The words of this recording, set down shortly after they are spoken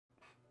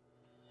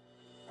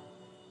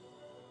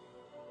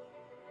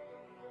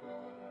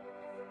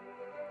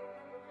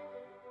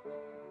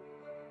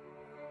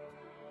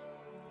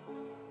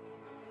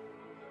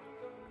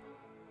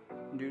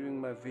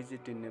my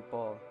visit in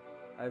Nepal,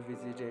 I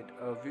visited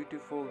a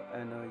beautiful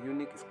and a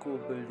unique school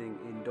building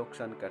in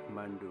Dhoksan,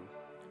 Kathmandu.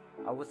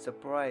 I was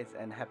surprised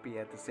and happy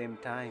at the same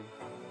time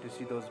to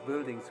see those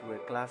buildings were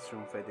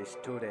classrooms for the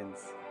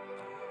students.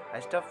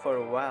 I stopped for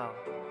a while.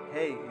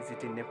 Hey, is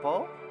it in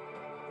Nepal?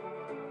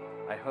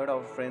 I heard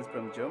our friends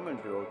from Germany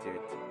built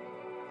it.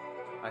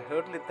 I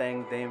heartily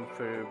thank them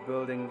for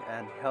building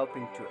and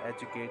helping to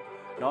educate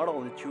not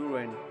only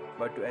children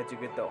but to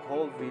educate the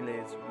whole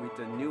village with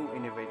the new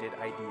innovative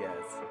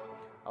ideas.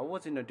 I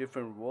was in a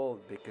different world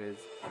because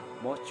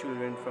most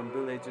children from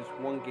villages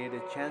won't get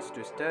a chance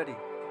to study.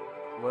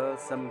 Well,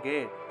 some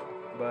get,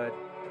 but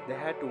they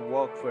had to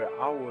work for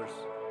hours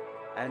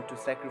and to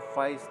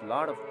sacrifice a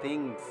lot of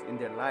things in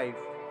their life.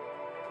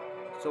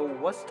 So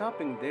what's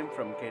stopping them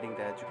from getting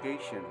the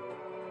education?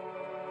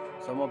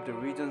 Some of the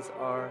reasons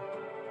are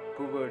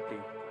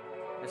poverty,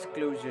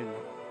 exclusion,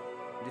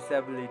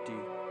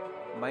 disability,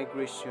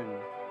 migration,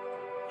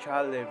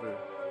 child labor,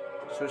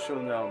 social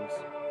norms,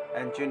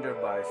 and gender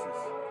biases.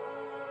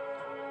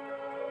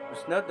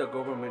 It's not the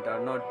government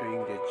are not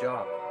doing their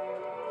job.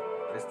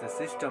 It's the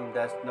system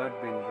that's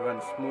not been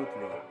run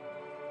smoothly.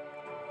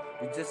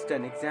 It's just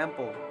an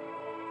example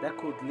that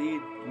could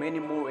lead many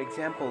more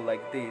examples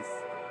like this.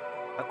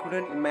 I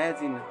couldn't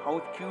imagine how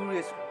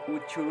curious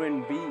would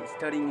children be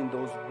studying in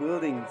those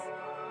buildings,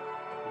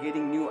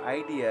 getting new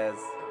ideas.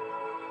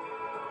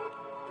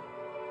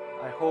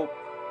 I hope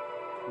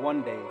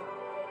one day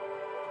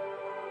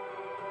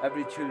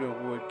every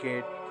children would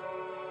get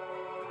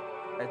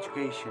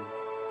education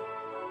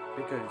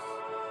because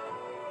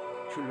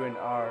children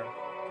are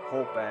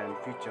hope and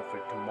future for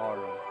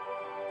tomorrow.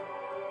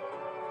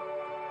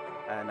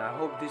 And I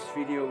hope this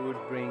video would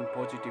bring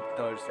positive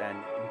thoughts and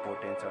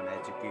importance on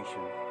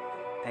education.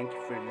 Thank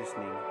you for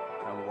listening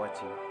and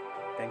watching.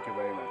 Thank you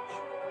very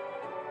much.